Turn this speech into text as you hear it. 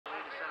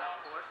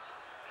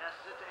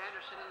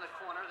Anderson in the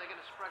corner. They're going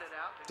to spread it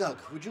out. Doug,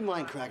 would you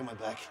mind cracking my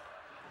back?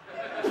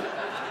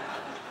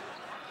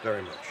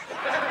 Very much.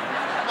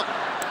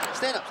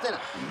 Stand up, stand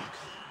up.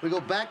 We go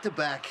back to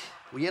back,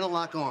 we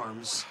interlock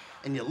arms,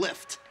 and you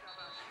lift.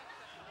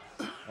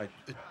 All right,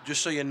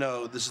 just so you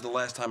know, this is the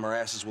last time our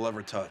asses will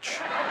ever touch.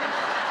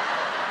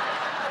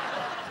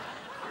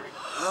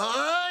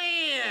 Oh,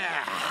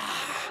 yeah!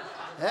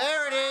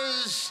 There it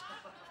is!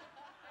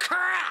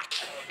 Crack!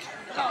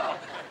 Oh.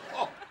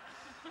 Oh.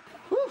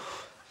 Whew.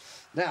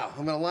 Now,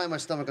 I'm gonna lie my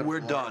stomach on the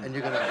floor. We're done. And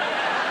you're gonna...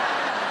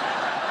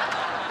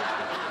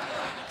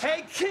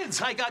 Hey,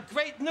 kids, I got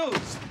great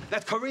news.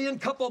 That Korean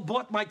couple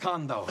bought my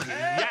condo.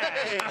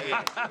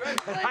 Yeah!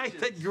 I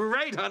did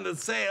great on the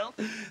sale.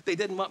 They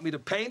didn't want me to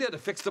paint it or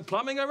fix the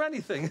plumbing or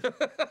anything.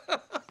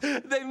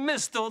 They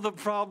missed all the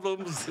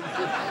problems.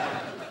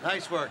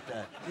 Nice work,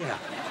 Dad. Yeah,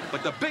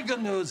 but the bigger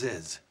news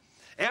is,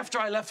 after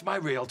I left my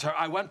realtor,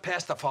 I went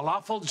past a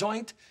falafel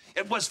joint.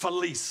 It was for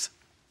lease.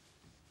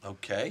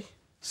 Okay.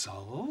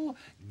 So,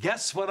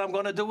 guess what I'm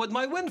gonna do with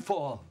my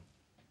windfall?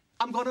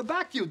 I'm gonna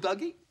back you,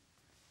 Dougie.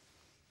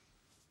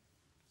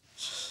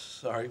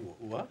 Sorry,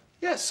 what?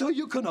 Yeah, so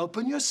you can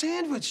open your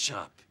sandwich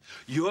shop.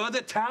 You're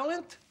the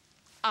talent,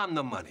 I'm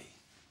the money.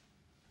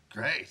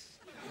 Great.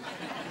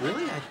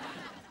 Really? I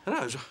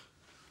don't know.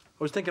 I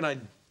was thinking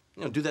I'd,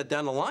 do that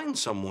down the line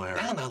somewhere.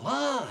 Down the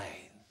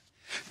line.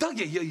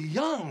 Dougie, you're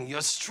young,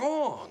 you're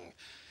strong.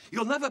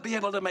 You'll never be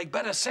able to make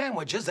better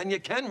sandwiches than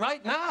you can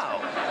right now.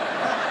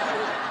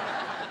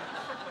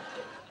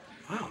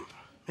 Wow,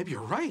 maybe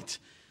you're right.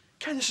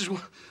 God, this is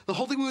the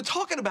whole thing we were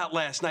talking about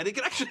last night. It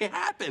could actually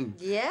happen.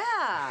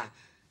 Yeah.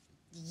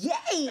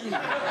 Yay!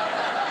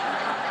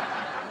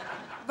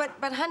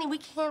 But honey, we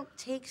can't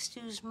take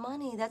Stu's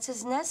money. That's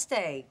his nest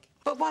egg.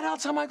 But what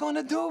else am I going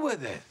to do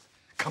with it?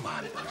 Come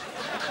on.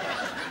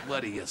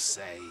 What do you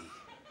say?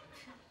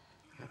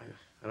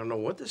 I don't know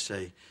what to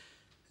say,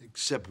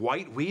 except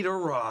white wheat or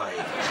rye.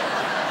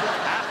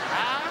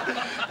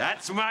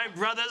 That's my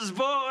brother's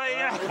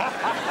boy.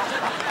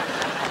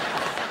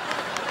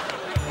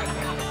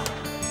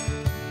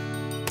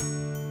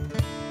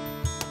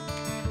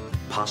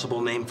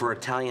 Possible name for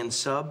Italian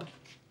sub?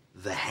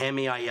 The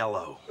Hammy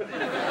Aiello.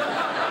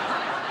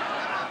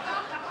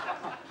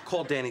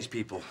 Call Danny's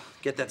people.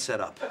 Get that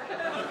set up.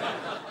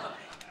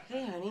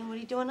 Hey, honey, what are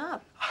you doing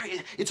up?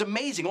 It's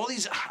amazing. All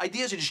these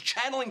ideas are just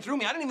channeling through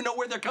me. I don't even know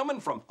where they're coming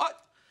from.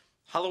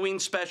 Halloween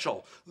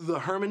special, the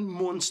Herman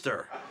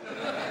Munster.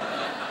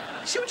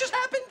 See what just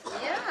happened?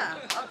 Yeah.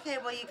 Okay,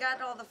 well, you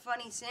got all the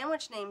funny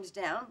sandwich names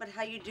down, but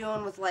how you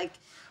doing with, like,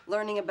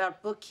 learning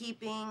about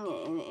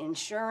bookkeeping,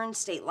 insurance,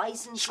 state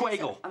licenses?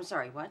 Squaggle. I'm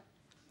sorry, what?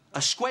 A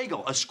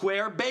squaggle, a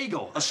square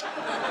bagel, a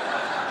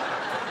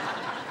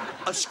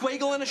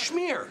squaggle and a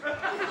schmear.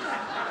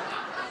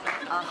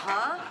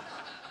 Uh-huh.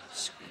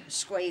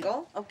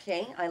 Squaggle.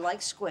 Okay, I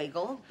like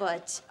squaggle,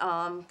 but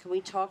can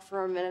we talk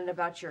for a minute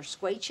about your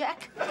squay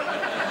check?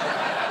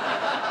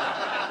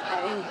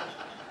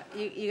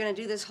 You're gonna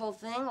do this whole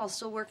thing while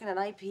still working at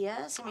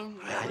IPS? I mean,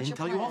 I didn't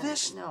tell you all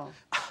this? No.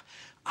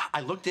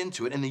 I looked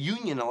into it, and the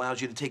union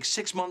allows you to take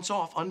 6 months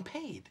off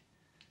unpaid.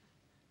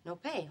 No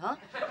pay, huh?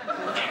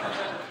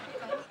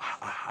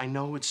 I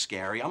know it's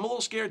scary. I'm a little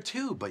scared,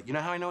 too, but you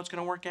know how I know it's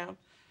gonna work out?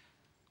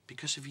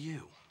 Because of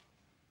you.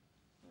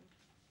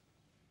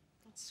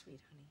 That's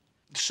sweet, honey.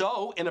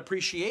 So, in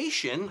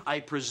appreciation,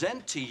 I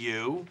present to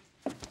you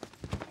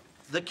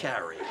the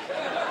Carrie.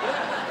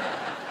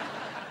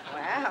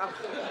 Wow.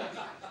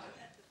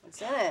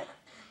 What's in it?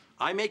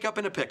 I make up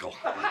in a pickle.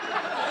 I'm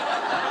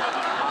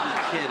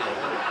kidding.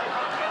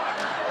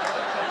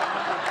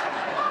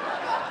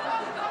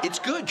 It's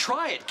good.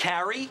 Try it,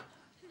 Carrie.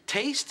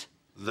 Taste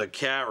the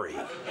Carrie.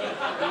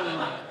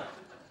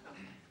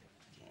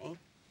 Okay.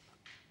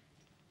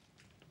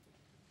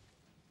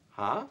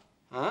 Huh?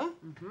 Huh?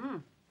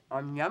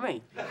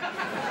 Yummy.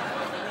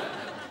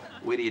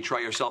 Wait till you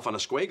try yourself on a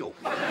squaggle.